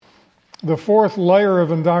The fourth layer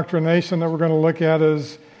of indoctrination that we're going to look at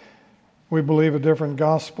is we believe a different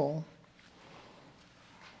gospel.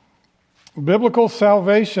 Biblical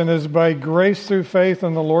salvation is by grace through faith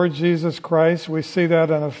in the Lord Jesus Christ. We see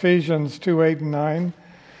that in Ephesians 2:8-9.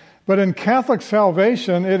 But in Catholic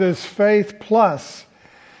salvation, it is faith plus.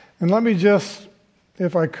 And let me just,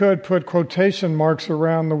 if I could, put quotation marks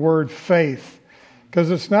around the word faith,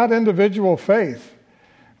 because it's not individual faith.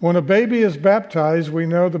 When a baby is baptized, we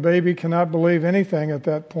know the baby cannot believe anything at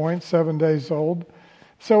that point, 7 days old.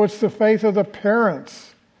 So it's the faith of the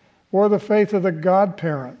parents or the faith of the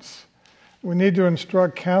godparents. We need to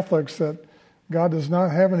instruct Catholics that God does not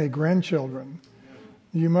have any grandchildren.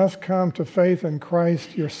 You must come to faith in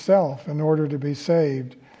Christ yourself in order to be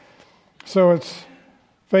saved. So it's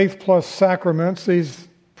faith plus sacraments. These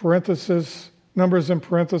numbers in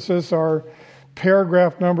parentheses are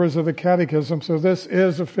paragraph numbers of the catechism. So this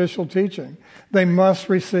is official teaching. They must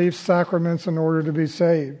receive sacraments in order to be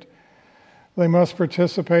saved. They must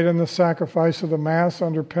participate in the sacrifice of the Mass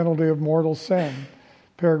under penalty of mortal sin.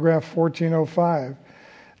 Paragraph 1405.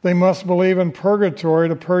 They must believe in purgatory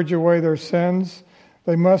to purge away their sins.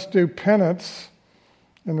 They must do penance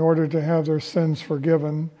in order to have their sins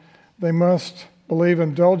forgiven. They must believe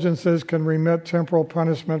indulgences can remit temporal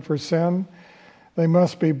punishment for sin. They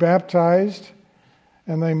must be baptized,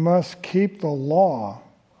 and they must keep the law.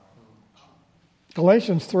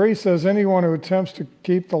 Galatians 3 says anyone who attempts to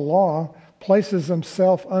keep the law places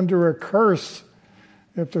himself under a curse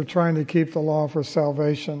if they're trying to keep the law for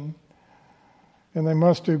salvation. And they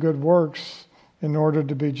must do good works in order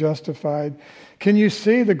to be justified. Can you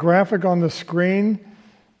see the graphic on the screen?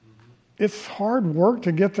 It's hard work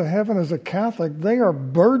to get to heaven as a Catholic. They are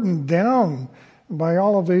burdened down by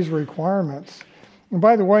all of these requirements. And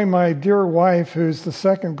by the way, my dear wife, who's the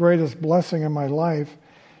second greatest blessing in my life,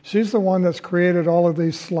 she's the one that's created all of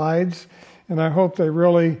these slides, and I hope they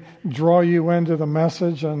really draw you into the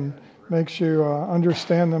message and makes you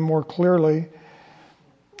understand them more clearly.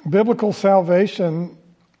 Biblical salvation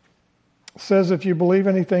says if you believe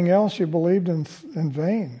anything else, you believed in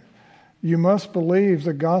vain. You must believe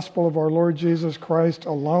the gospel of our Lord Jesus Christ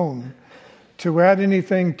alone. To add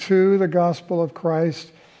anything to the gospel of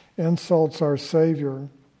Christ insults our Savior.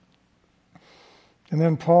 And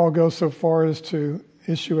then Paul goes so far as to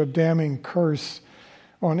issue a damning curse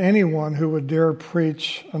on anyone who would dare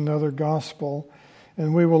preach another gospel.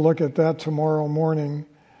 And we will look at that tomorrow morning.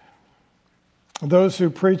 Those who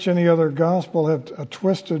preach any other gospel have a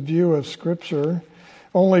twisted view of Scripture.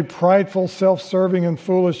 Only prideful, self-serving, and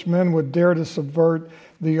foolish men would dare to subvert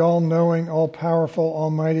the all-knowing, all-powerful,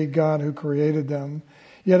 almighty God who created them.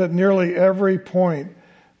 Yet at nearly every point,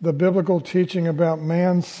 the biblical teaching about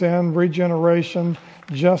man's sin, regeneration,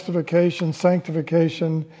 justification,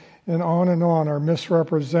 sanctification, and on are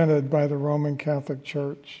misrepresented by the Roman Catholic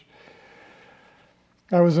Church.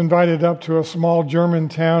 I was invited up to a small German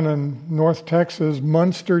town in North Texas,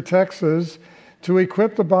 Munster, Texas, to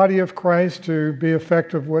equip the body of Christ to be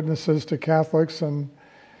effective witnesses to Catholics. And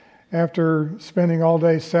after spending all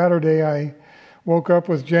day Saturday, I woke up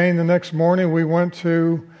with Jane the next morning. We went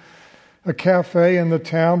to a cafe in the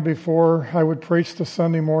town before I would preach the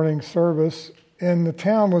Sunday morning service. And the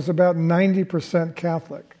town was about 90%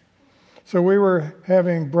 Catholic. So we were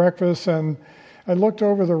having breakfast, and I looked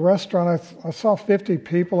over the restaurant. I saw 50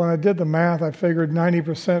 people, and I did the math. I figured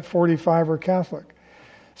 90%, 45 are Catholic.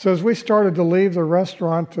 So as we started to leave the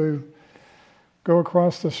restaurant to go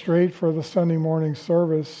across the street for the Sunday morning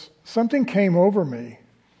service, something came over me.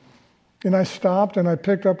 And I stopped, and I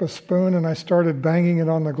picked up a spoon, and I started banging it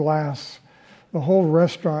on the glass. The whole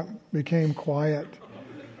restaurant became quiet.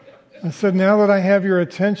 I said, now that I have your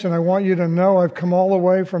attention, I want you to know I've come all the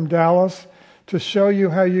way from Dallas to show you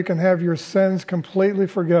how you can have your sins completely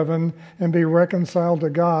forgiven and be reconciled to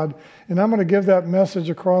God. And I'm going to give that message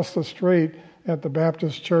across the street at the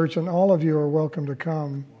Baptist church, and all of you are welcome to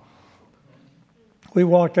come. We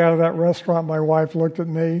walked out of that restaurant. My wife looked at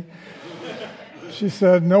me. She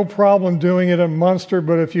said, no problem doing it in Munster,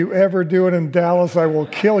 but if you ever do it in Dallas, I will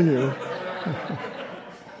kill you.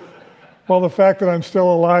 Well, the fact that I'm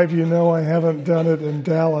still alive, you know I haven't done it in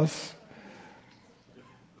Dallas.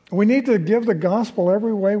 We need to give the gospel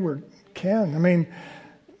every way we can. I mean,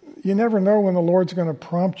 you never know when the Lord's going to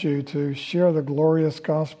prompt you to share the glorious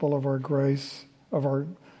gospel of our grace, of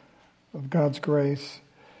God's grace.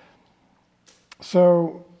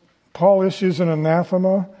 So Paul issues an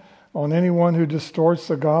anathema on anyone who distorts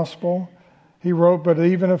the gospel. He wrote, but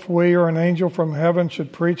even if we or an angel from heaven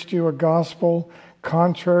should preach to you a gospel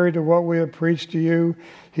contrary to what we have preached to you,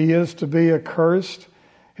 he is to be accursed.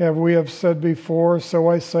 We have said before, so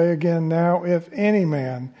I say again now, if any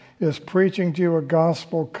man is preaching to you a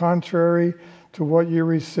gospel contrary to what you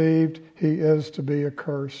received, he is to be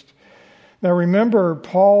accursed. Now remember,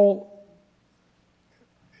 Paul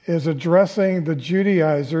is addressing the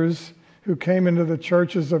Judaizers who came into the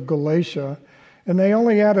churches of Galatia, and they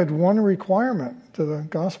only added one requirement to the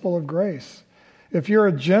gospel of grace. If you're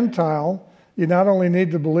a Gentile, you not only need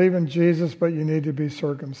to believe in Jesus, but you need to be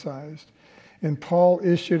circumcised. And Paul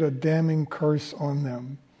issued a damning curse on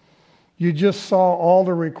them. You just saw all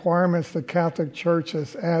the requirements the Catholic Church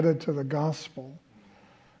has added to the gospel.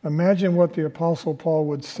 Imagine what the Apostle Paul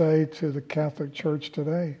would say to the Catholic Church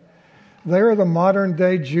today. They are the modern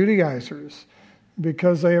day Judaizers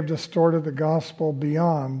because they have distorted the gospel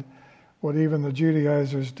beyond what even the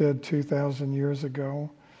Judaizers did 2,000 years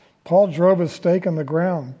ago. Paul drove a stake in the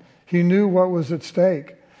ground. He knew what was at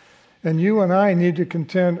stake. And you and I need to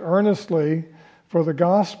contend earnestly for the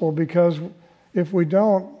gospel, because if we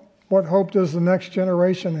don't, what hope does the next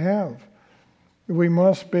generation have? We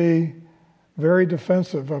must be very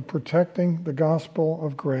defensive of protecting the gospel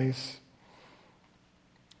of grace.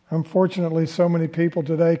 Unfortunately, so many people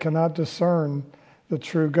today cannot discern the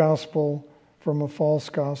true gospel from a false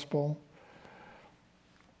gospel.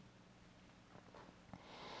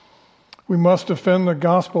 We must defend the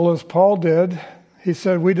gospel as Paul did. He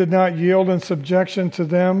said, we did not yield in subjection to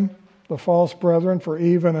them, the false brethren, for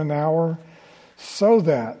even an hour, so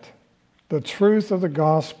that the truth of the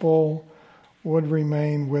gospel would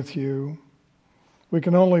remain with you. We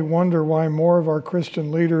can only wonder why more of our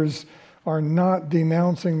Christian leaders are not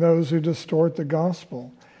denouncing those who distort the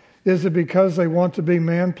gospel. Is it because they want to be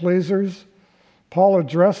man-pleasers? Paul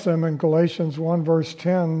addressed them in Galatians 1 verse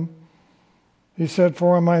 10. He said,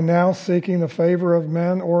 for am I now seeking the favor of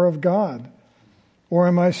men or of God? Or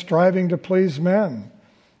am I striving to please men?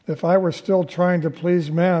 If I were still trying to please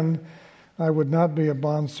men, I would not be a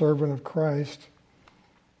bondservant of Christ.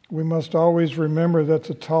 We must always remember that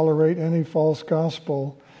to tolerate any false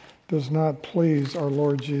gospel does not please our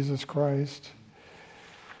Lord Jesus Christ.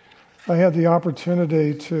 I had the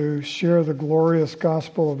opportunity to share the glorious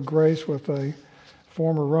gospel of grace with a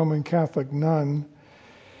former Roman Catholic nun.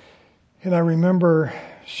 And I remember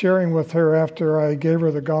sharing with her after I gave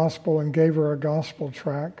her the gospel and gave her a gospel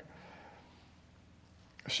tract.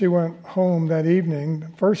 She went home that evening.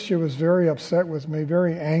 First, she was very upset with me,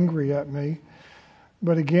 very angry at me.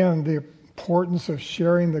 But again, the importance of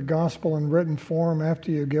sharing the gospel in written form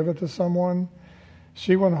after you give it to someone.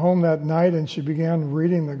 She went home that night and she began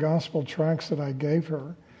reading the gospel tracts that I gave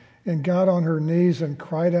her and got on her knees and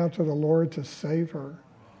cried out to the Lord to save her.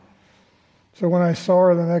 So when I saw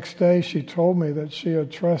her the next day, she told me that she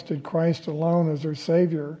had trusted Christ alone as her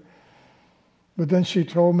Savior. But then she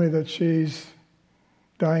told me that she's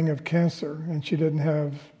dying of cancer and she didn't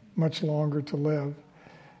have much longer to live.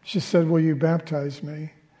 She said, will you baptize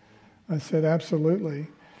me? I said, absolutely.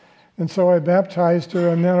 And so I baptized her,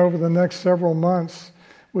 and then over the next several months,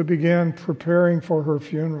 we began preparing for her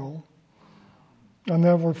funeral. I'll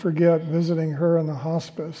never forget visiting her in the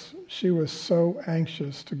hospice. She was so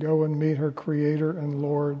anxious to go and meet her Creator and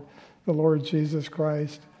Lord, the Lord Jesus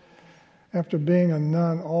Christ. After being a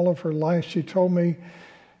nun all of her life, she told me,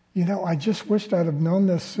 I just wished I'd have known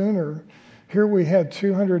this sooner. Here we had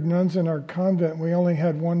 200 nuns in our convent. We only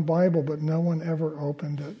had one Bible, but no one ever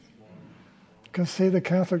opened it. Because, see, the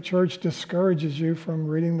Catholic Church discourages you from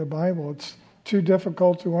reading the Bible. It's too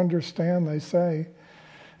difficult to understand, they say.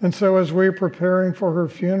 And so as we were preparing for her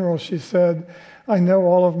funeral, she said, I know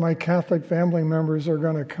all of my Catholic family members are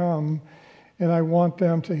going to come, and I want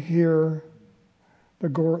them to hear the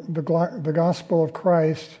gospel of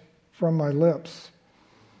Christ from my lips.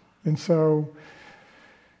 And so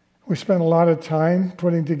we spent a lot of time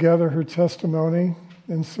putting together her testimony.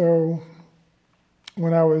 And so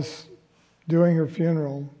when I was doing her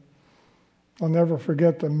funeral, I'll never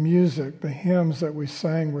forget the music, the hymns that we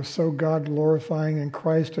sang were so God-glorifying and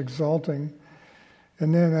Christ-exalting.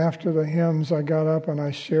 And then after the hymns, I got up and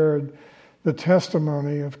I shared the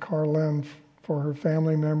testimony of Carlin for her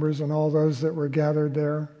family members and all those that were gathered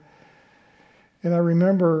there. And I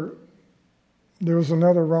remember there was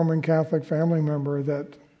another Roman Catholic family member that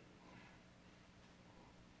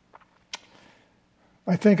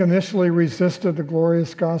I think initially resisted the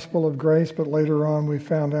glorious gospel of grace, but later on we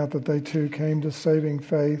found out that they too came to saving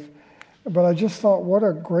faith. But I just thought what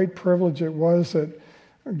a great privilege it was that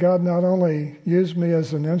God not only used me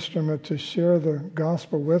as an instrument to share the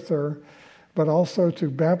gospel with her, but also to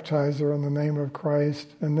baptize her in the name of Christ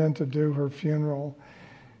and then to do her funeral.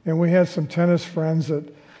 And we had some tennis friends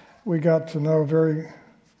that we got to know very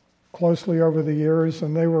closely over the years,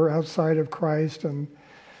 and they were outside of Christ, and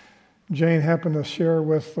Jane happened to share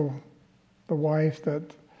with the wife that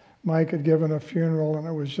Mike had given a funeral, and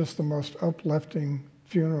it was just the most uplifting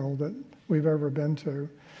funeral that we've ever been to.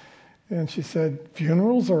 And she said,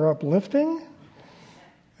 "Funerals are uplifting?"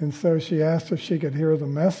 And so she asked if she could hear the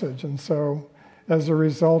message. And so as a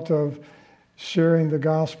result of sharing the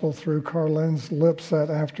gospel through Carlin's lips that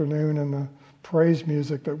afternoon and the praise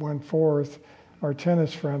music that went forth, our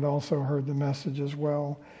tennis friend also heard the message as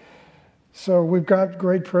well. So we've got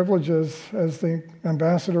great privileges as the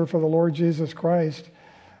ambassador for the Lord Jesus Christ.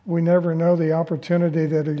 We never know the opportunity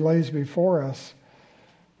that he lays before us.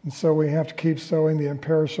 And so we have to keep sowing the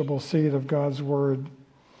imperishable seed of God's word.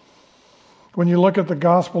 When you look at the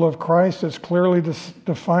gospel of Christ, it's clearly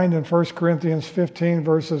defined in 1 Corinthians 15,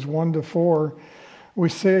 verses 1 to 4. We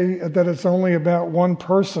see that it's only about one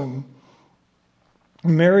person.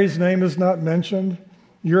 Mary's name is not mentioned.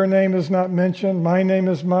 Your name is not mentioned. My name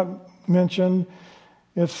is not mentioned.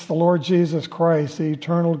 It's the Lord Jesus Christ, the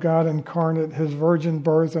eternal God incarnate, his virgin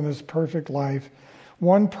birth and his perfect life.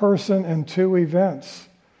 One person and two events: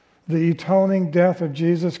 the atoning death of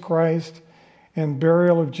Jesus Christ and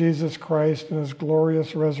burial of Jesus Christ and his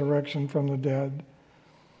glorious resurrection from the dead.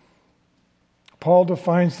 Paul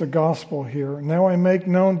defines the gospel here. "Now I make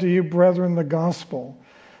known to you, brethren, the gospel,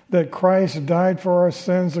 that Christ died for our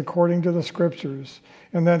sins according to the Scriptures,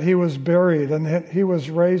 and that he was buried, and that he was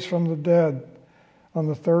raised from the dead on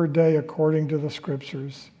the third day according to the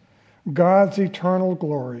Scriptures. God's eternal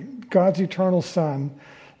glory, God's eternal Son,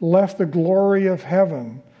 left the glory of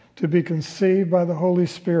heaven to be conceived by the Holy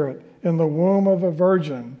Spirit in the womb of a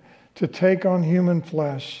virgin, to take on human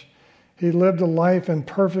flesh. He lived a life in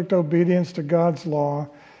perfect obedience to God's law,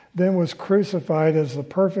 then was crucified as the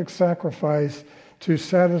perfect sacrifice to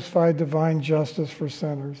satisfy divine justice for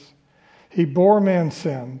sinners. He bore man's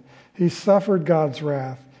sin. He suffered God's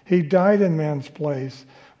wrath. He died in man's place,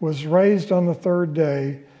 was raised on the third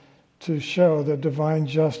day to show that divine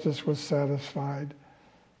justice was satisfied."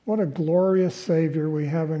 What a glorious Savior we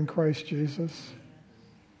have in Christ Jesus.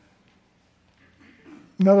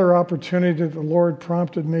 Another opportunity that the Lord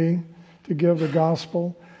prompted me to give the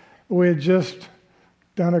gospel. We had just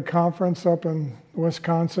done a conference up in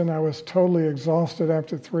Wisconsin. I was totally exhausted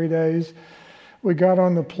after 3 days. We got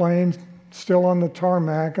on the plane, still on the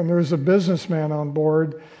tarmac, and there was a businessman on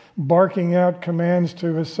board barking out commands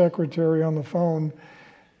to his secretary on the phone,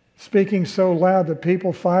 speaking so loud that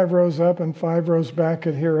people 5 rows up and 5 rows back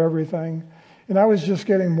could hear everything. And I was just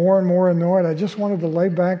getting more and more annoyed. I just wanted to lay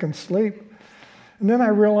back and sleep. And then I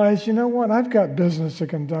realized, you know what? I've got business to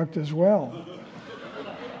conduct as well.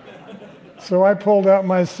 So I pulled out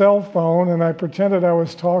my cell phone and I pretended I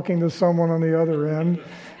was talking to someone on the other end.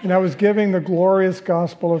 And I was giving the glorious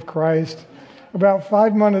gospel of Christ. About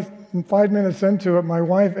 5 minutes into it, my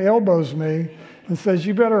wife elbows me and says,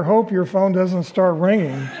 "You better hope your phone doesn't start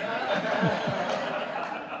ringing."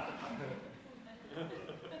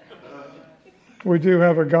 We do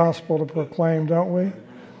have a gospel to proclaim, don't we?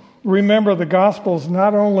 Remember, the gospel is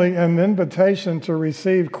not only an invitation to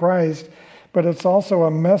receive Christ, but it's also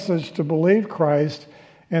a message to believe Christ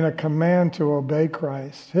and a command to obey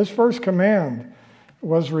Christ. His first command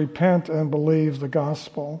was repent and believe the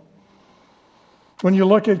gospel. When you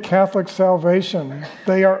look at Catholic salvation,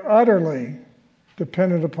 they are utterly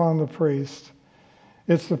dependent upon the priest.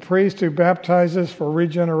 It's the priest who baptizes for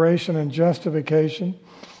regeneration and justification.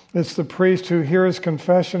 It's the priest who hears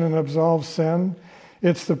confession and absolves sin.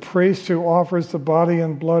 It's the priest who offers the body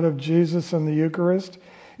and blood of Jesus in the Eucharist.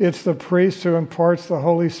 It's the priest who imparts the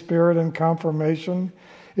Holy Spirit in confirmation.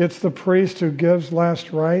 It's the priest who gives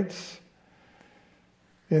last rites.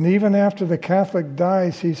 And even after the Catholic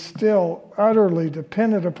dies, he's still utterly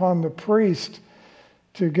dependent upon the priest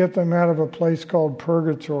to get them out of a place called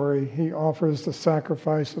purgatory. He offers the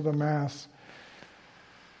sacrifice of the Mass.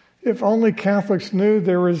 If only Catholics knew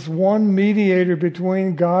there is one mediator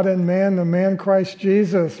between God and man, the man Christ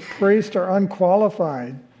Jesus. Priests are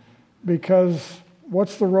unqualified because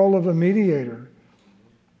what's the role of a mediator?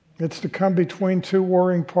 It's to come between two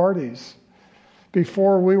warring parties.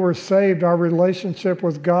 Before we were saved, our relationship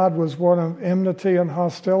with God was one of enmity and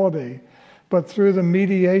hostility. But through the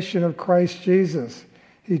mediation of Christ Jesus,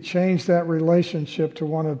 he changed that relationship to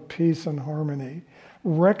one of peace and harmony.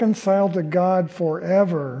 Reconciled to God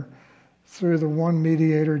forever through the one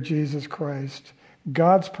mediator, Jesus Christ.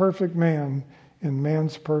 God's perfect man and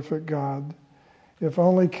man's perfect God. If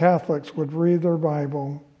only Catholics would read their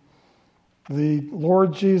Bible. The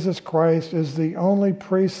Lord Jesus Christ is the only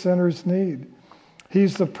priest sinners need.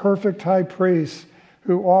 He's the perfect high priest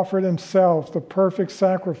who offered himself, the perfect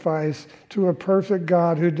sacrifice, to a perfect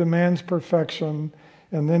God who demands perfection.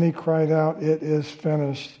 And then he cried out, "It is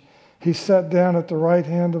finished." He sat down at the right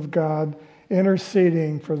hand of God,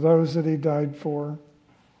 interceding for those that he died for.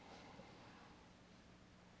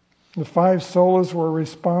 The 5 solas were a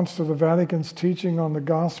response to the Vatican's teaching on the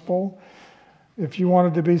gospel. If you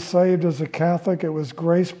wanted to be saved as a Catholic, it was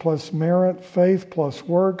grace plus merit, faith plus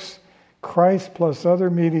works, Christ plus other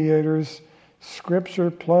mediators, Scripture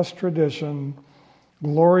plus tradition.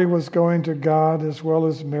 Glory was going to God as well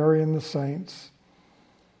as Mary and the saints.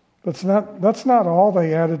 That's not all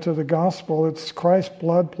they added to the gospel. It's Christ's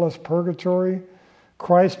blood plus purgatory,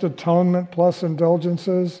 Christ's atonement plus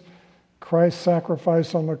indulgences, Christ's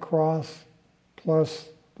sacrifice on the cross plus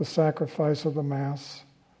the sacrifice of the Mass.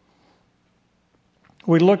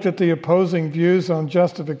 We looked at the opposing views on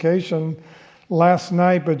justification last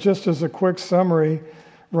night, but just as a quick summary,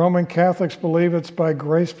 Roman Catholics believe it's by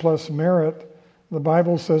grace plus merit. The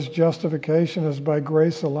Bible says justification is by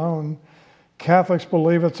grace alone. Catholics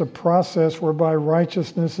believe it's a process whereby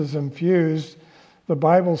righteousness is infused. The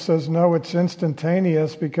Bible says no, it's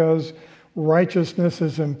instantaneous because righteousness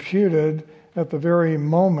is imputed at the very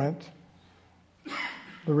moment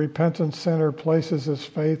the repentant sinner places his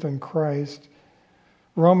faith in Christ.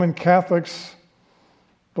 Roman Catholics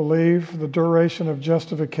believe the duration of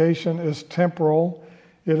justification is temporal.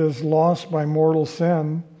 It is lost by mortal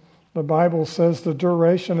sin. The Bible says the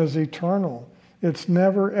duration is eternal. It's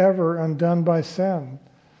never, ever undone by sin.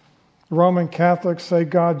 Roman Catholics say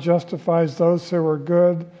God justifies those who are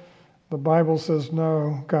good. The Bible says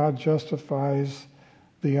no, God justifies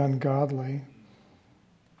the ungodly.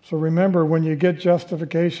 So remember, when you get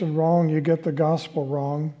justification wrong, you get the gospel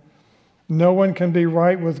wrong. No one can be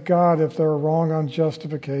right with God if they're wrong on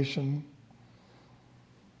justification.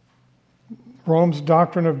 Rome's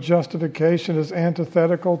doctrine of justification is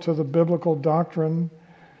antithetical to the biblical doctrine.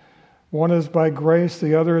 One is by grace,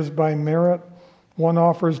 the other is by merit. One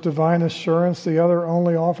offers divine assurance, the other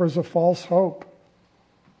only offers a false hope.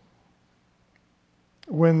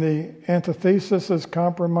 When the antithesis is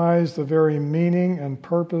compromised, the very meaning and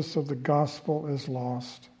purpose of the gospel is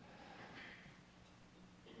lost.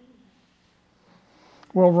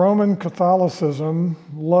 Well, Roman Catholicism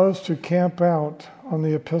loves to camp out on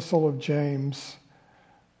the Epistle of James.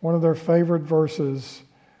 One of their favorite verses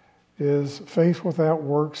is, faith without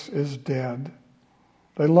works is dead.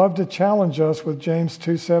 They love to challenge us with James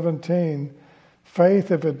 2:17.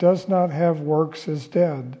 Faith, if it does not have works, is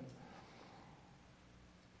dead.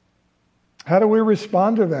 How do we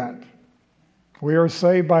respond to that? We are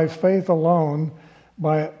saved by faith alone,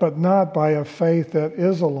 but not by a faith that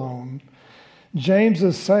is alone. James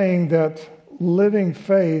is saying that living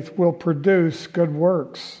faith will produce good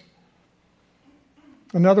works.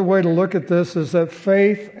 Another way to look at this is that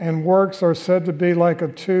faith and works are said to be like a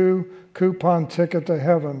 2-coupon ticket to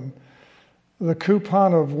heaven. The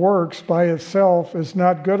coupon of works by itself is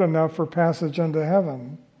not good enough for passage into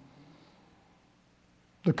heaven.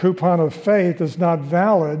 The coupon of faith is not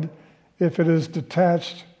valid if it is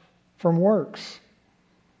detached from works.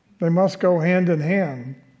 They must go hand in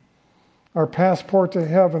hand. Our passport to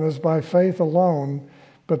heaven is by faith alone,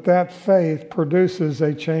 but that faith produces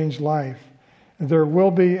a changed life. And there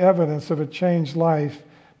will be evidence of a changed life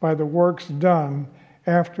by the works done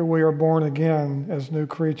after we are born again as new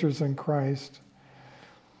creatures in Christ.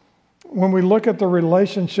 When we look at the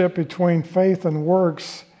relationship between faith and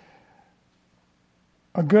works,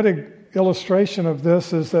 a good illustration of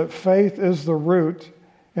this is that faith is the root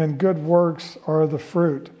and good works are the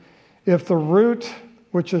fruit. If the root,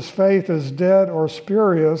 which is faith, is dead or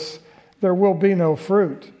spurious, there will be no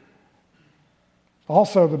fruit.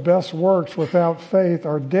 Also, the best works without faith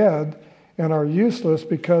are dead and are useless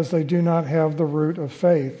because they do not have the root of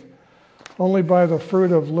faith. Only by the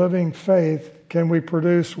fruit of living faith can we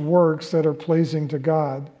produce works that are pleasing to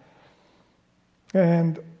God.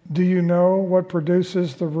 And do you know what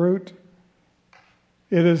produces the root?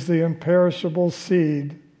 It is the imperishable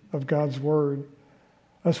seed of God's Word.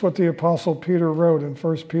 That's what the Apostle Peter wrote in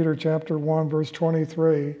 1 Peter chapter 1, verse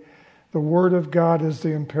 23. The Word of God is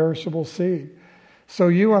the imperishable seed. So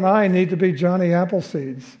you and I need to be Johnny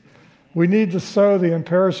Appleseeds. We need to sow the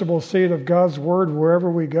imperishable seed of God's Word wherever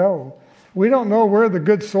we go. We don't know where the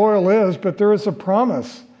good soil is, but there is a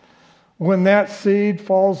promise. When that seed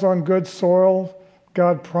falls on good soil,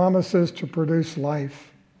 God promises to produce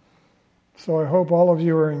life. So I hope all of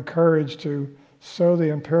you are encouraged to sow the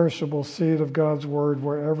imperishable seed of God's Word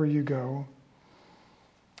wherever you go.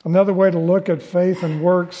 Another way to look at faith and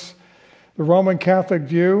works, the Roman Catholic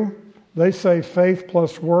view, they say faith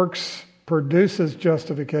plus works produces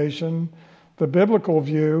justification. The biblical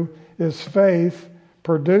view is faith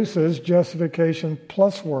produces justification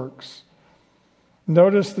plus works.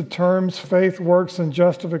 Notice the terms faith, works, and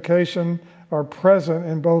justification are present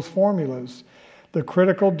in both formulas. The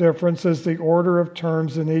critical difference is the order of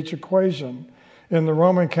terms in each equation. In the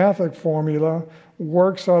Roman Catholic formula,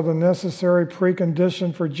 works are the necessary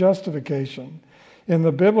precondition for justification. In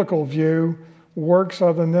the biblical view, works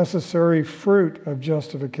are the necessary fruit of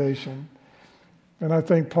justification. And I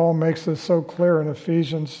think Paul makes this so clear in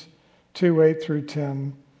Ephesians 2:8 through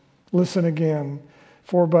 10. Listen again.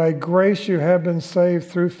 For by grace you have been saved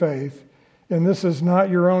through faith, and this is not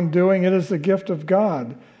your own doing, it is the gift of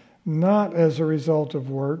God, not as a result of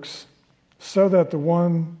works, so that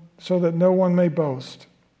no one may boast.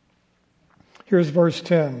 Here's verse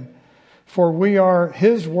 10. For we are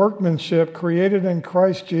his workmanship, created in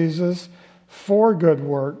Christ Jesus for good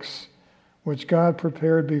works, which God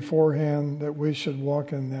prepared beforehand that we should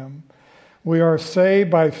walk in them. We are saved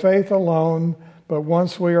by faith alone, but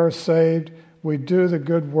once we are saved, we do the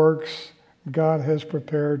good works God has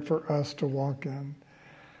prepared for us to walk in.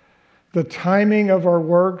 The timing of our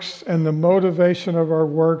works and the motivation of our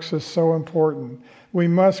works is so important. We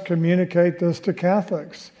must communicate this to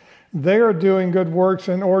Catholics. They are doing good works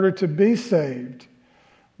in order to be saved.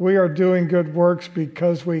 We are doing good works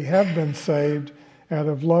because we have been saved out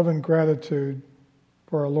of love and gratitude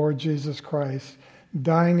for our Lord Jesus Christ,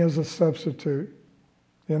 dying as a substitute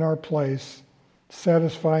in our place,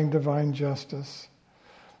 satisfying divine justice.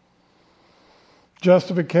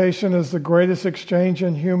 Justification is the greatest exchange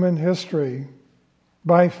in human history.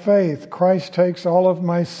 By faith, Christ takes all of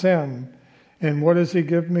my sin, and what does he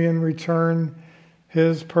give me in return?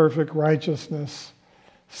 His perfect righteousness.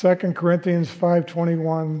 2 Corinthians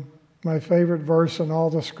 5:21, my favorite verse in all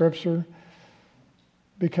the Scripture,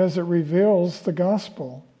 because it reveals the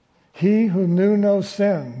gospel. He who knew no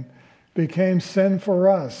sin became sin for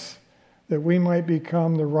us, that we might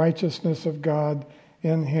become the righteousness of God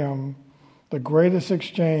in him, the greatest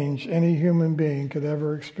exchange any human being could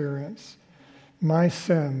ever experience. My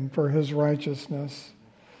sin for his righteousness.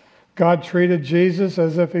 God treated Jesus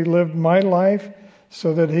as if he lived my life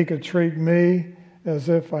so that he could treat me as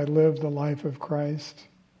if I lived the life of Christ.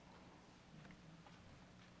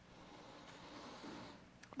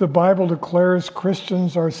 The Bible declares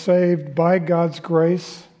Christians are saved by God's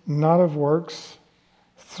grace, not of works,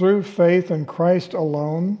 through faith in Christ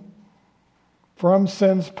alone, from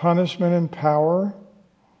sin's punishment and power,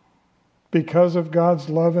 because of God's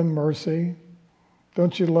love and mercy.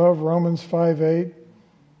 Don't you love Romans 5:8?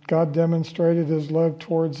 God demonstrated his love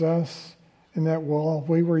towards us in that while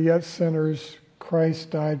we were yet sinners, Christ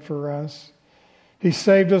died for us. He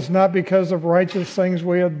saved us not because of righteous things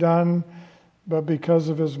we had done, but because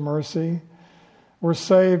of his mercy. We're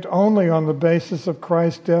saved only on the basis of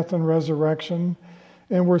Christ's death and resurrection,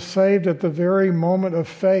 and we're saved at the very moment of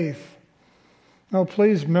faith. Now,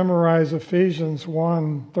 please memorize Ephesians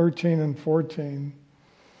 1:13 and 14,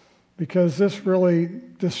 because this really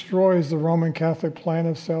destroys the Roman Catholic plan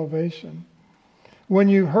of salvation. When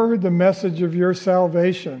you heard the message of your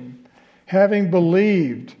salvation, having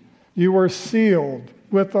believed, you were sealed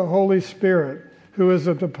with the Holy Spirit, who is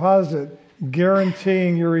a deposit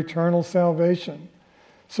guaranteeing your eternal salvation.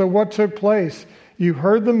 So what took place? You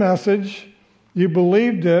heard the message, you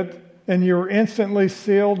believed it, and you were instantly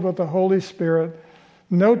sealed with the Holy Spirit.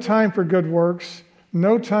 No time for good works,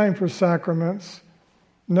 no time for sacraments,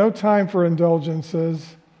 no time for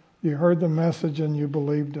indulgences. You heard the message and you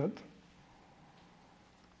believed it.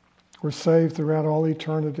 We're saved throughout all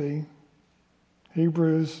eternity.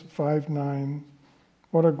 Hebrews 5:9.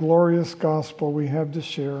 What a glorious gospel we have to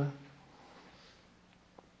share.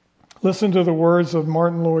 Listen to the words of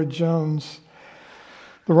Martin Lloyd-Jones.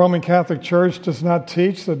 The Roman Catholic Church does not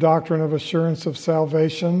teach the doctrine of assurance of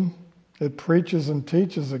salvation. It preaches and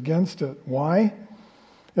teaches against it. Why?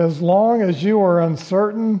 As long as you are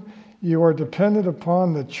uncertain, you are dependent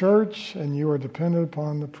upon the church and you are dependent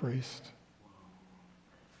upon the priest.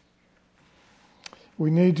 We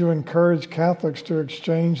need to encourage Catholics to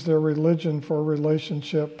exchange their religion for a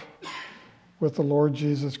relationship with the Lord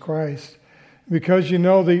Jesus Christ. Because you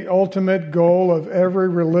know the ultimate goal of every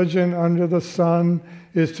religion under the sun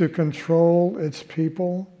is to control its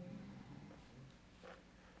people.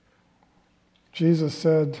 Jesus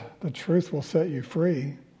said, the truth will set you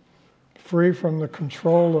free. Free from the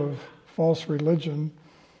control of false religion.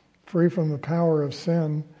 Free from the power of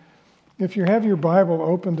sin. If you have your Bible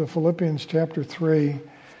open to Philippians chapter 3,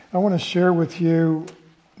 I want to share with you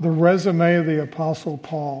the resume of the Apostle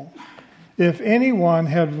Paul. If anyone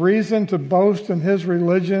had reason to boast in his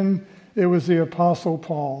religion, it was the Apostle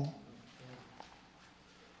Paul.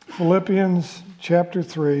 Philippians chapter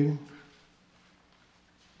 3,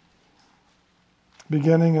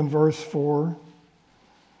 beginning in verse 4.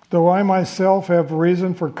 Though I myself have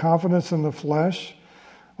reason for confidence in the flesh,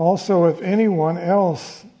 also if anyone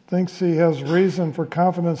else thinks he has reason for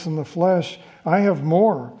confidence in the flesh, I have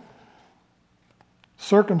more.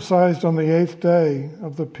 Circumcised on the 8th day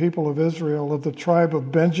of the people of Israel, of the tribe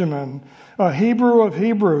of Benjamin, a Hebrew of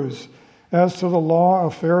Hebrews, as to the law, a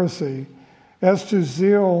Pharisee, as to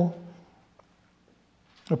zeal,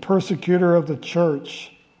 a persecutor of the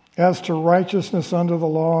church, as to righteousness under the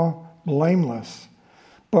law, blameless.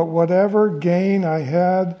 But whatever gain I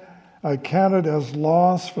had, I counted as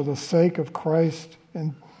loss for the sake of Christ.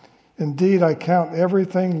 And indeed, I count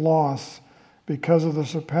everything loss because of the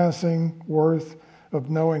surpassing worth of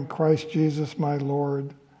knowing Christ Jesus my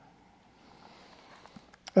Lord.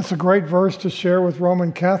 That's a great verse to share with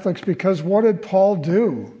Roman Catholics, because what did Paul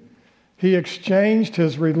do? He exchanged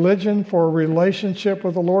his religion for a relationship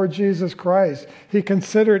with the Lord Jesus Christ. He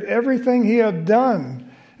considered everything he had done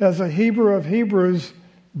as a Hebrew of Hebrews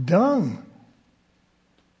dung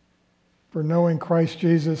for knowing Christ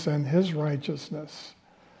Jesus and his righteousness.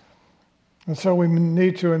 And so we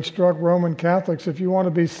need to instruct Roman Catholics, if you want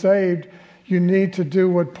to be saved, you need to do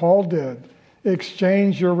what Paul did.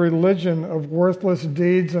 Exchange your religion of worthless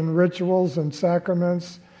deeds and rituals and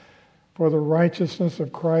sacraments for the righteousness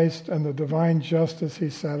of Christ and the divine justice he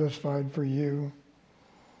satisfied for you.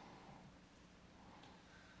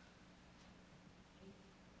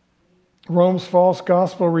 Rome's false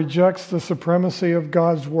gospel rejects the supremacy of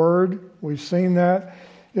God's word. We've seen that.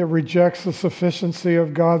 It rejects the sufficiency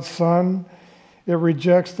of God's Son. It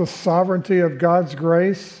rejects the sovereignty of God's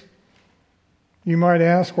grace. You might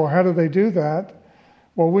ask, well, how do they do that?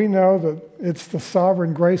 Well, we know that it's the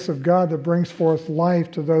sovereign grace of God that brings forth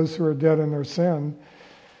life to those who are dead in their sin.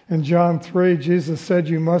 In John 3, Jesus said,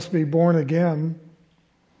 you must be born again.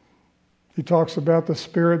 He talks about the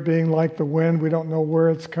Spirit being like the wind. We don't know where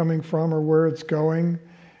it's coming from or where it's going.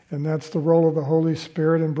 And that's the role of the Holy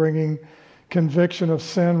Spirit in bringing conviction of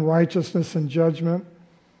sin, righteousness, and judgment.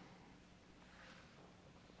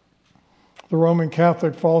 The Roman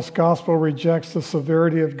Catholic false gospel rejects the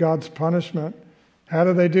severity of God's punishment. How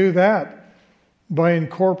do they do that? By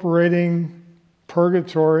incorporating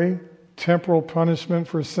purgatory, temporal punishment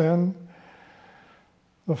for sin.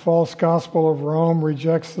 The false gospel of Rome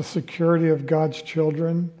rejects the security of God's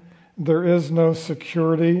children. There is no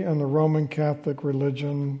security in the Roman Catholic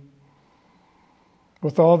religion.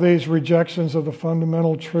 With all these rejections of the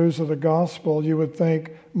fundamental truths of the gospel, you would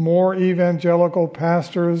think more evangelical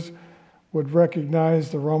pastors would recognize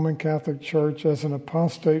the Roman Catholic Church as an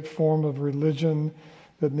apostate form of religion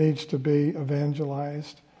that needs to be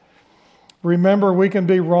evangelized. Remember, we can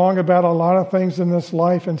be wrong about a lot of things in this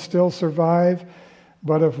life and still survive,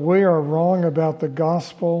 but if we are wrong about the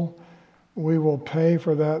gospel, we will pay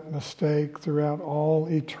for that mistake throughout all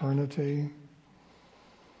eternity.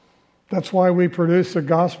 That's why we produce a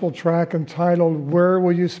gospel tract entitled, Where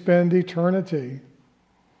Will You Spend Eternity?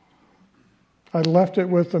 I left it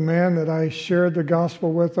with the man that I shared the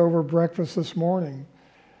gospel with over breakfast this morning.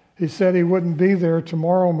 He said he wouldn't be there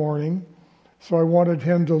tomorrow morning, so I wanted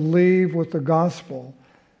him to leave with the gospel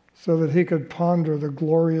so that he could ponder the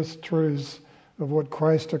glorious truths of what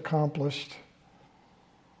Christ accomplished.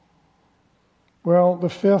 Well, the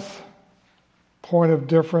fifth point of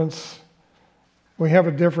difference, we have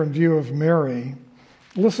a different view of Mary.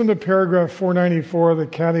 Listen to paragraph 494 of the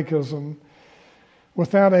Catechism.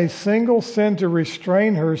 Without a single sin to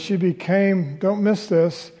restrain her, she became, don't miss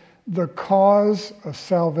this, the cause of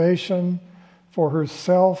salvation for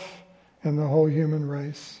herself and the whole human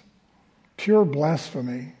race. Pure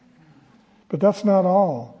blasphemy. But that's not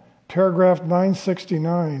all. Paragraph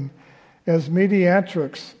 969, as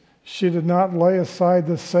mediatrix, she did not lay aside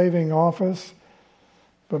the saving office,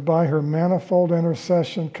 but by her manifold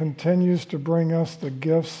intercession continues to bring us the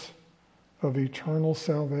gifts of eternal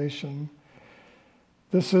salvation.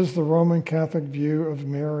 This is the Roman Catholic view of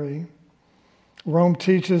Mary. Rome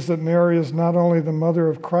teaches that Mary is not only the mother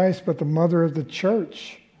of Christ, but the mother of the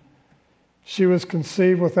church. She was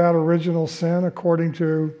conceived without original sin, according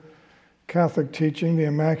to Catholic teaching, the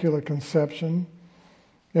Immaculate Conception.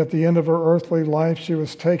 At the end of her earthly life, she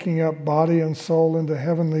was taking up body and soul into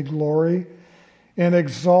heavenly glory and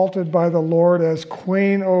exalted by the Lord as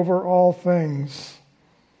queen over all things.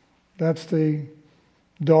 That's the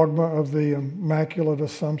dogma of the Immaculate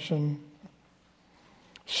Assumption.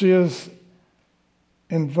 She is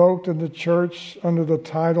invoked in the church under the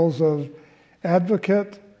titles of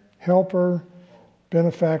advocate, helper,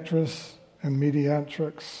 benefactress, and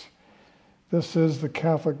mediatrix. This is the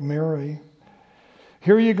Catholic Mary.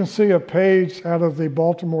 Here you can see a page out of the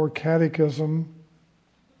Baltimore Catechism.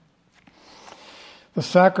 The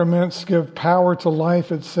sacraments give power to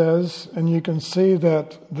life, it says, and you can see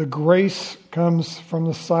that the grace comes from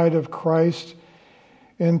the side of Christ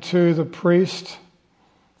into the priest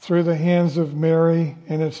through the hands of Mary,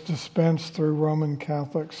 and it's dispensed through Roman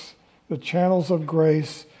Catholics. The channels of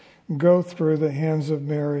grace go through the hands of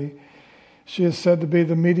Mary. She is said to be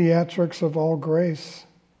the mediatrix of all grace.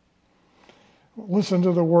 Listen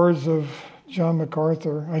to the words of John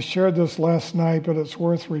MacArthur. I shared this last night, but it's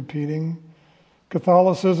worth repeating.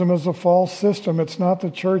 Catholicism is a false system. It's not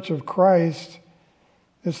the Church of Christ.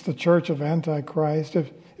 It's the Church of Antichrist.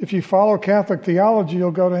 If you follow Catholic theology,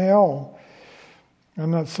 you'll go to hell.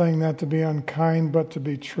 I'm not saying that to be unkind, but to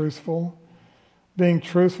be truthful. Being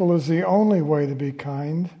truthful is the only way to be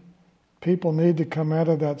kind. People need to come out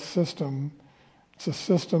of that system. It's a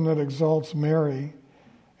system that exalts Mary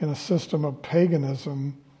in a system of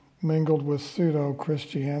paganism mingled with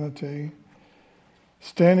pseudo-Christianity.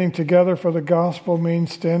 Standing together for the gospel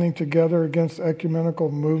means standing together against ecumenical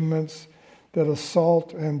movements that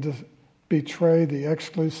assault and betray the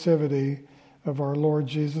exclusivity of our Lord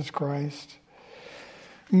Jesus Christ.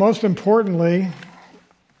 Most importantly,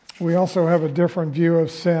 we also have a different view of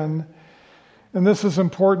sin. And this is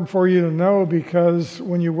important for you to know because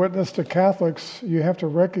when you witness to Catholics, you have to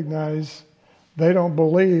recognize they don't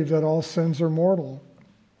believe that all sins are mortal.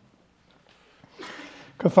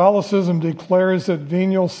 Catholicism declares that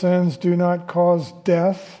venial sins do not cause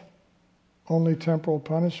death, only temporal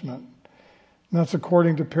punishment. And that's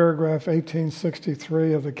according to paragraph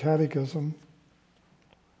 1863 of the Catechism.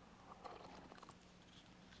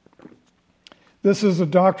 This is the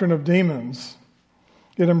doctrine of demons.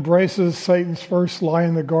 It embraces Satan's first lie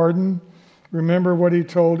in the garden. Remember what he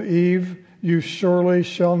told Eve, "You surely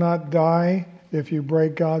shall not die if you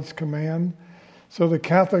break God's command." So the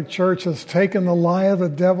Catholic Church has taken the lie of the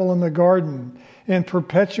devil in the garden and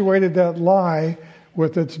perpetuated that lie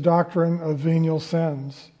with its doctrine of venial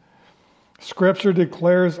sins. Scripture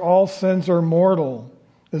declares all sins are mortal.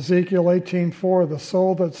 Ezekiel 18:4, the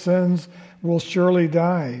soul that sins will surely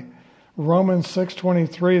die. Romans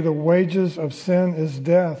 6:23, the wages of sin is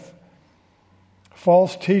death.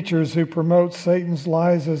 False teachers who promote Satan's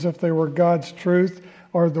lies as if they were God's truth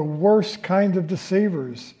are the worst kind of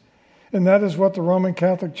deceivers. And that is what the Roman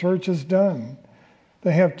Catholic Church has done.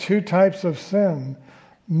 They have two types of sin.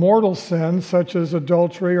 Mortal sin, such as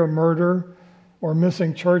adultery or murder or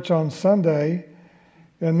missing church on Sunday.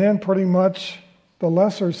 And then pretty much the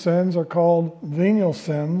lesser sins are called venial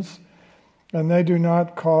sins, and they do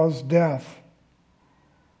not cause death.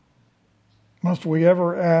 Must we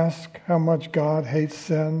ever ask how much God hates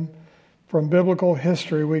sin? From biblical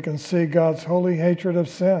history, we can see God's holy hatred of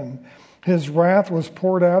sin. His wrath was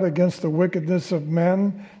poured out against the wickedness of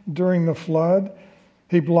men during the flood.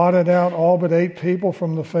 He blotted out all but 8 people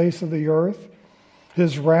from the face of the earth.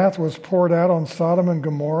 His wrath was poured out on Sodom and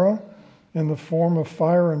Gomorrah in the form of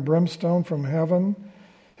fire and brimstone from heaven.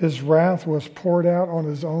 His wrath was poured out on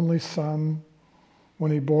his only Son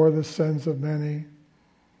when he bore the sins of many.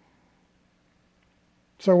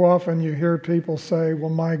 So often you hear people say,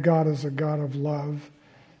 well, my God is a God of love.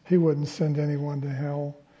 He wouldn't send anyone to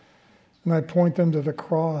hell. And I point them to the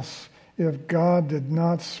cross. If God did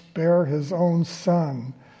not spare his own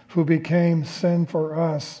Son, who became sin for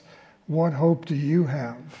us, what hope do you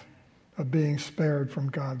have of being spared from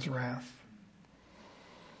God's wrath?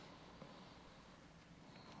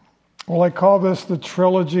 Well, I call this the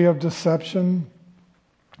trilogy of deception.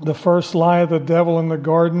 The first lie of the devil in the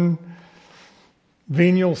garden: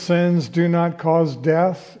 venial sins do not cause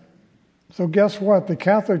death. So guess what? The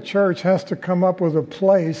Catholic Church has to come up with a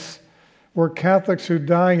place where Catholics who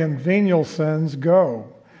die in venial sins go.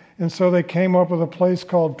 And so they came up with a place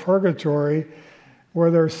called purgatory, where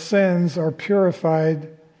their sins are purified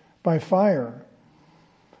by fire.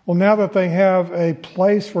 Well, now that they have a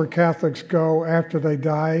place where Catholics go after they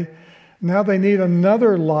die, now they need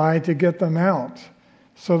another lie to get them out.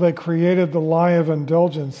 So they created the lie of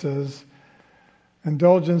indulgences.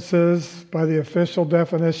 Indulgences, by the official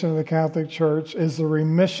definition of the Catholic Church, is the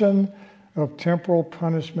remission of temporal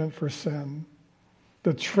punishment for sin.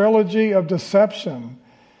 The trilogy of deception.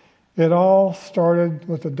 It all started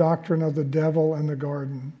with the doctrine of the devil in the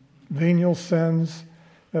garden. Venial sins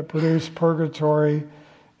that produce purgatory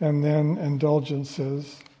and then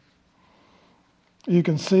indulgences. You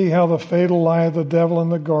can see how the fatal lie of the devil in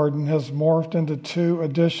the garden has morphed into 2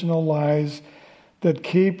 additional lies that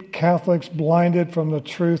keep Catholics blinded from the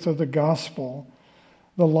truth of the gospel.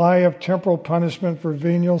 The lie of temporal punishment for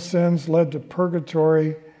venial sins led to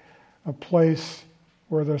purgatory, a place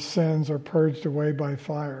where their sins are purged away by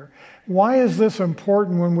fire. Why is this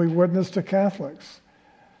important when we witness to Catholics?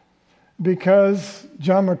 because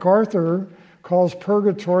John MacArthur calls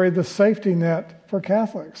purgatory the safety net for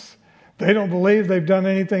Catholics. They don't believe they've done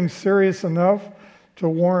anything serious enough to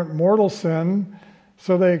warrant mortal sin,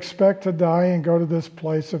 so they expect to die and go to this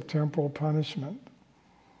place of temporal punishment.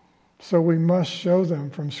 So we must show them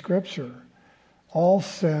from Scripture, all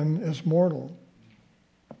sin is mortal.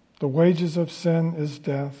 The wages of sin is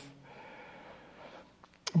death.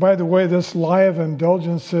 By the way, this lie of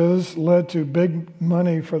indulgences led to big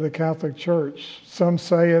money for the Catholic Church. Some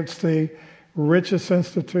say it's the richest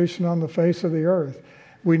institution on the face of the earth.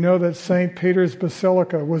 We know that St. Peter's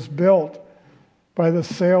Basilica was built by the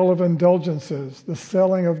sale of indulgences, the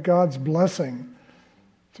selling of God's blessing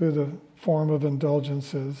through the form of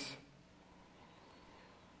indulgences.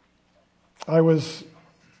 I was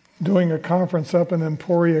doing a conference up in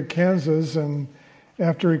Emporia, Kansas, and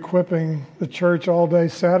after equipping the church all day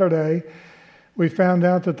Saturday, we found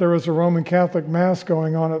out that there was a Roman Catholic Mass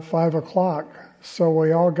going on at 5 o'clock. So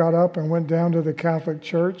we all got up and went down to the Catholic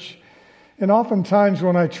Church. And oftentimes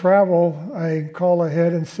when I travel, I call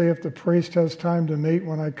ahead and see if the priest has time to meet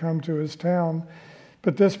when I come to his town.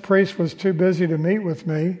 But this priest was too busy to meet with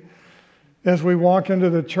me. As we walk into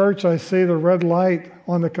the church, I see the red light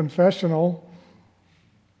on the confessional,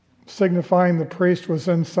 signifying the priest was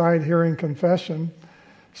inside hearing confession.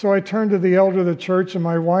 So I turned to the elder of the church and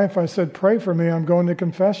my wife. I said, "Pray for me, I'm going to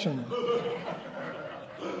confession."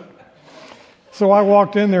 So I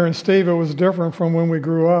walked in there, and Steve, it was different from when we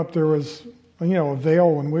grew up. There was, a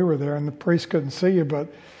veil when we were there, and the priest couldn't see you, but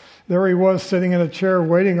there he was sitting in a chair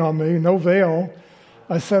waiting on me, no veil.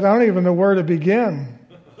 I said, "I don't even know where to begin.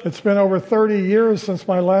 It's been over 30 years since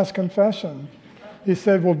my last confession." He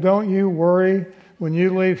said, "Well, don't you worry. When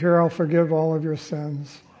you leave here, I'll forgive all of your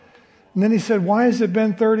sins." And then he said, "Why has it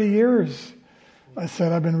been 30 years? I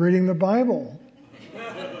said, "I've been reading the Bible."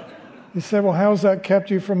 He said, "Well, how has that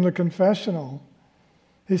kept you from the confessional?"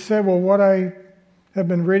 He said, "Well, what I have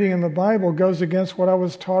been reading in the Bible goes against what I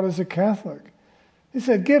was taught as a Catholic." He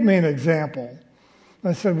said, "Give me an example."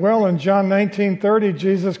 I said, "Well, in John 19:30,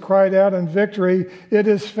 Jesus cried out in victory, 'It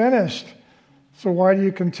is finished.' So why do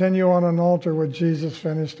you continue on an altar what Jesus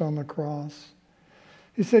finished on the cross?"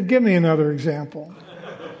 He said, "Give me another example."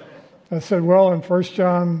 I said, "Well, in 1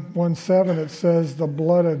 John 1:7, it says, 'The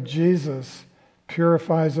blood of Jesus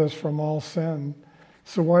purifies us from all sin.'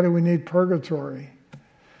 So why do we need purgatory?"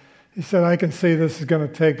 He said, "I can see this is going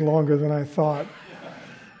to take longer than I thought.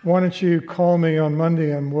 Why don't you call me on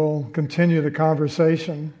Monday and we'll continue the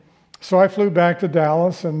conversation?" So I flew back to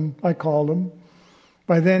Dallas and I called him.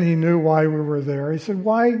 By then he knew why we were there. He said,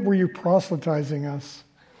 "Why were you proselytizing us?"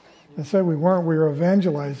 I said, "We weren't. We were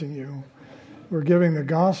evangelizing you. We're giving the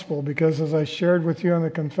gospel because, as I shared with you in the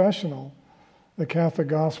confessional, the Catholic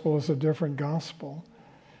gospel is a different gospel."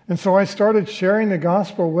 And so I started sharing the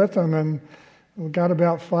gospel with him, and we got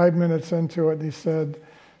about 5 minutes into it, and he said,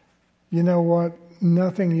 "You know what?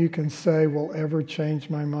 Nothing you can say will ever change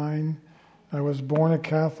my mind. I was born a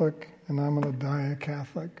Catholic, and I'm going to die a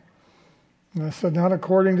Catholic." And I said, "Not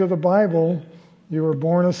according to the Bible. You were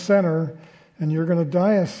born a sinner, and you're going to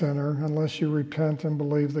die a sinner unless you repent and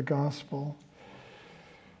believe the gospel."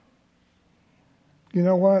 You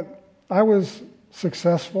know what? I was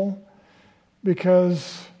successful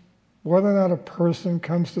because whether or not a person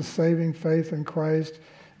comes to saving faith in Christ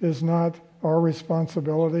is not our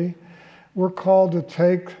responsibility. We're called to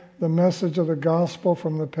take the message of the gospel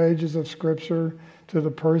from the pages of Scripture to the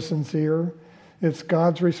person's ear. It's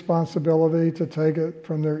God's responsibility to take it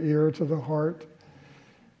from their ear to the heart.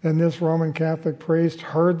 And this Roman Catholic priest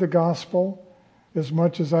heard the gospel as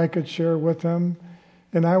much as I could share with him,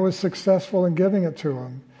 and I was successful in giving it to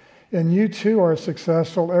him. And you too are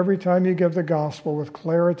successful every time you give the gospel with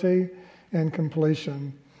clarity and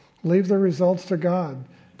completion. Leave the results to God.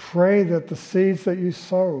 Pray that the seeds that you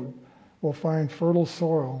sowed will find fertile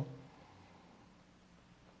soil.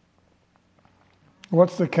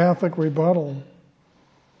 What's the Catholic rebuttal?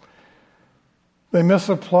 They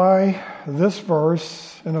misapply this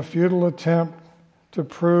verse in a futile attempt to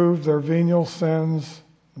prove their venial sins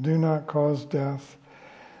do not cause death.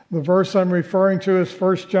 The verse I'm referring to is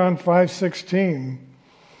 1 John 5:16.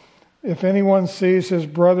 "If anyone sees his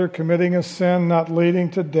brother committing a sin not leading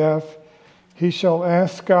to death, he shall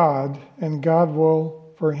ask God, and God will,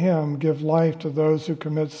 for him, give life to those who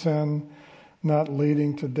commit sin not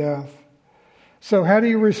leading to death." So how do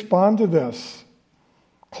you respond to this?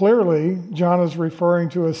 Clearly, John is referring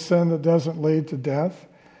to a sin that doesn't lead to death.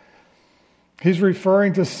 He's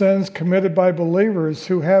referring to sins committed by believers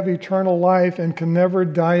who have eternal life and can never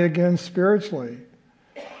die again spiritually.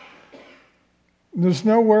 There's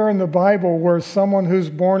nowhere in the Bible where someone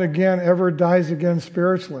who's born again ever dies again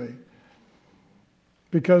spiritually.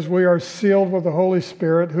 because we are sealed with the Holy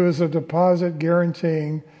Spirit, who is a deposit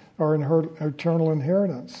guaranteeing our eternal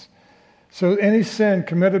inheritance. So any sin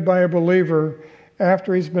committed by a believer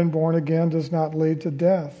after he's been born again does not lead to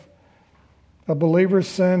death. A believer's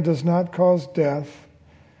sin does not cause death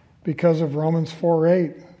because of Romans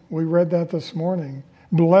 4:8. We read that this morning.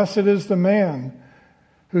 Blessed is the man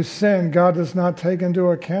whose sin God does not take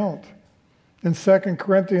into account. In 2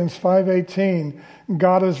 Corinthians 5:18,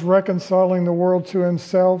 God is reconciling the world to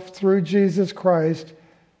himself through Jesus Christ,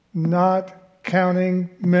 not counting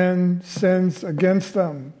men's sins against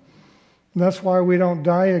them. And that's why we don't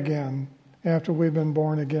die again after we've been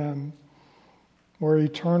born again. We're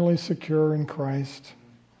eternally secure in Christ.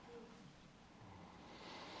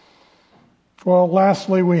 Well,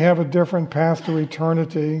 lastly, we have a different path to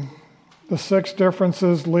eternity. The 6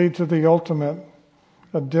 differences lead to the ultimate,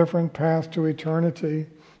 a different path to eternity.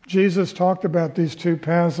 Jesus talked about these 2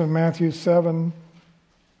 paths in Matthew 7,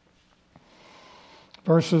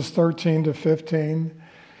 verses 13 to 15.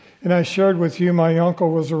 And I shared with you, my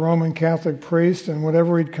uncle was a Roman Catholic priest, and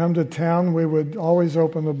whenever he'd come to town, we would always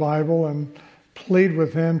open the Bible and plead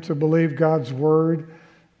with him to believe God's word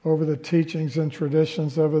over the teachings and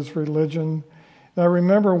traditions of his religion. And I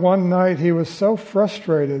remember one night he was so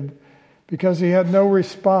frustrated because he had no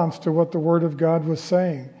response to what the Word of God was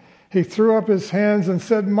saying. He threw up his hands and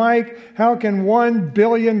said, "Mike, how can 1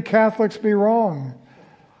 billion Catholics be wrong?"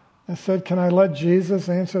 I said, "Can I let Jesus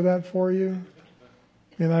answer that for you?"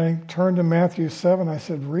 And I turned to Matthew 7. I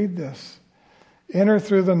said, "Read this. Enter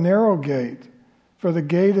through the narrow gate, for the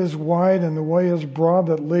gate is wide and the way is broad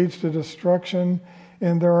that leads to destruction,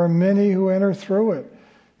 and there are many who enter through it."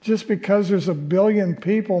 Just because there's 1 billion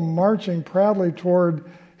people marching proudly toward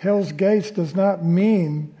hell's gates does not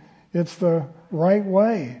mean it's the right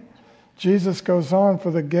way. Jesus goes on, "For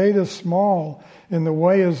the gate is small and the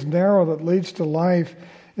way is narrow that leads to life,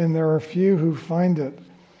 and there are few who find it.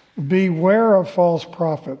 Beware of false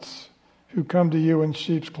prophets who come to you in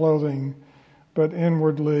sheep's clothing, but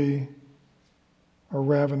inwardly are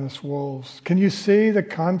ravenous wolves." Can you see the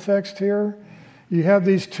context here? You have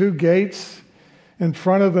these 2 gates. In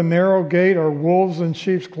front of the narrow gate are wolves in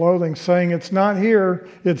sheep's clothing, saying it's not here,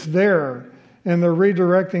 it's there. And they're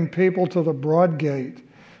redirecting people to the broad gate.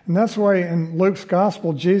 And that's why in Luke's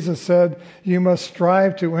gospel, Jesus said, you must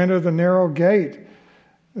strive to enter the narrow gate,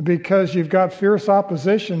 because you've got fierce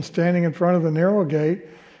opposition standing in front of the narrow gate.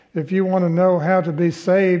 If you want to know how to be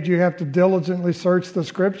saved, you have to diligently search the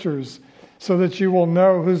scriptures so that you will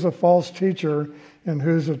know who's a false teacher and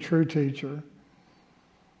who's a true teacher.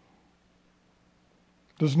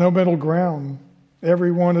 There's no middle ground.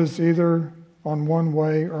 Everyone is either on one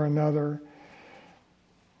way or another.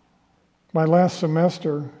 My last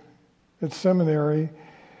semester at seminary,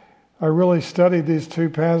 I really studied these 2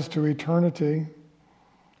 paths to eternity.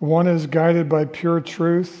 One is guided by pure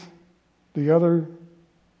truth, the other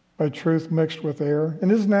by truth mixed with error.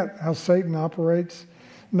 And isn't that how Satan operates?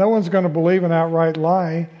 No one's going to believe an outright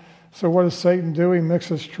lie. So what does Satan do? He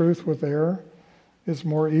mixes truth with error. It's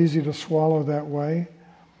more easy to swallow that way.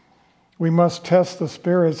 We must test the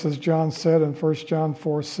spirits, as John said in 1 John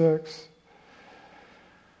 4:6.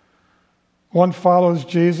 One follows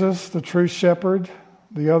Jesus, the true shepherd.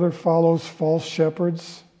 The other follows false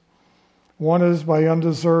shepherds. One is by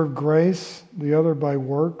undeserved grace, the other by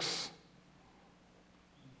works.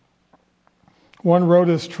 One road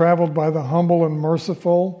is traveled by the humble and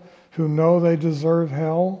merciful who know they deserve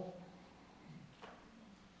hell.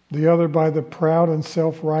 The other by the proud and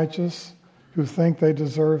self-righteous who think they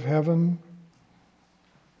deserve heaven.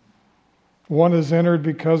 One is entered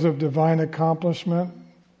because of divine accomplishment,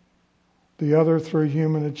 the other through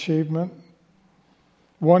human achievement.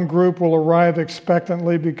 One group will arrive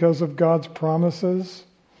expectantly because of God's promises.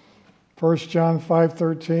 1 John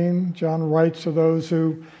 5:13, John writes to those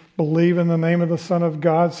who believe in the name of the Son of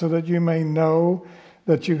God so that you may know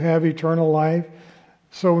that you have eternal life.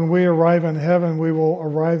 So when we arrive in heaven, we will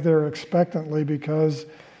arrive there expectantly because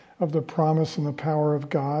of the promise and the power of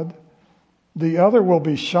God. The other will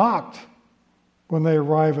be shocked when they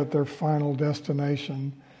arrive at their final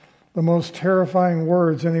destination. The most terrifying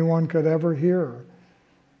words anyone could ever hear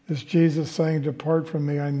is Jesus saying, "Depart from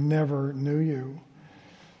me, I never knew you."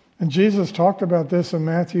 And Jesus talked about this in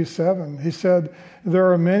Matthew 7. He said,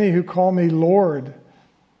 "There are many who call me Lord,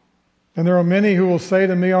 and there are many who will say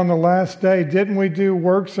to me on the last day, 'Didn't we do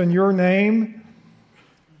works in your name?'"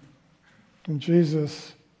 And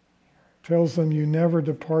Jesus tells them, "You never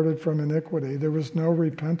departed from iniquity." There was no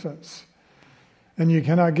repentance. And you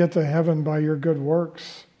cannot get to heaven by your good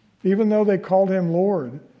works. Even though they called him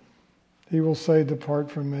Lord, he will say,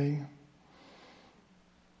 "Depart from me."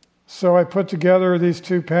 So I put together these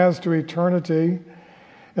two paths to eternity,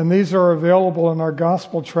 and these are available in our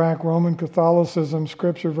gospel tract, Roman Catholicism,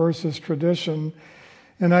 Scripture versus Tradition.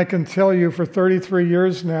 And I can tell you for 33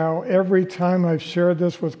 years now, every time I've shared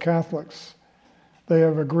this with Catholics, they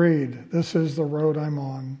have agreed, this is the road I'm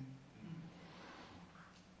on.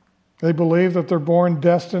 They believe that they're born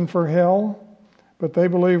destined for hell, but they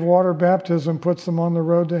believe water baptism puts them on the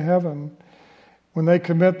road to heaven. When they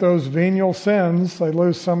commit those venial sins, they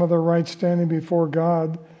lose some of their right standing before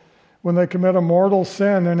God. When they commit a mortal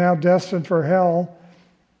sin, they're now destined for hell.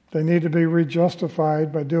 They need to be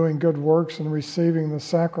rejustified by doing good works and receiving the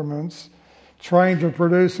sacraments, trying to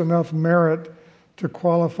produce enough merit to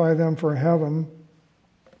qualify them for heaven.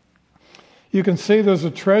 You can see there's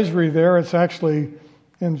a treasury there. It's actually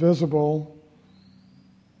invisible.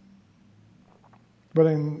 But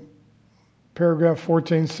in paragraph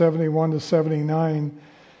 1471 to 79,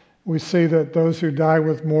 we see that those who die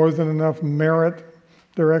with more than enough merit,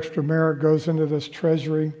 their extra merit goes into this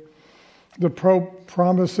treasury. The Pope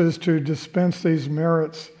promises to dispense these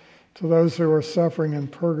merits to those who are suffering in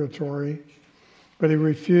purgatory, but he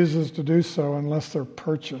refuses to do so unless they're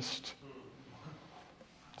purchased.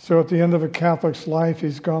 So at the end of a Catholic's life,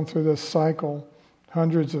 he's gone through this cycle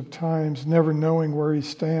hundreds of times, never knowing where he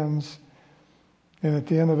stands. And at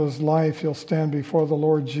the end of his life, he'll stand before the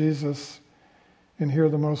Lord Jesus and hear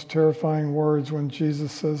the most terrifying words when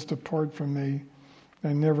Jesus says, "Depart from me,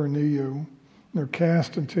 I never knew you." They're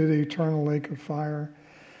cast into the eternal lake of fire.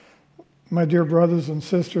 My dear brothers and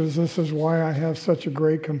sisters, this is why I have such a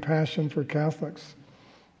great compassion for Catholics.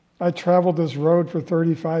 I traveled this road for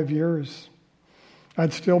 35 years.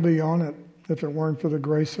 I'd still be on it if it weren't for the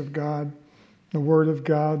grace of God, the Word of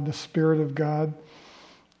God, the Spirit of God.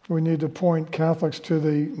 We need to point Catholics to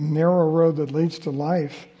the narrow road that leads to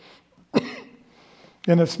life.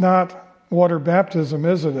 And it's not water baptism,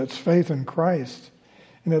 is it? It's faith in Christ.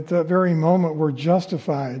 And at that very moment, we're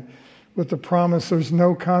justified with the promise there's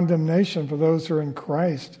no condemnation for those who are in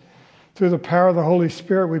Christ. Through the power of the Holy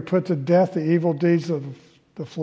Spirit, we put to death the evil deeds of the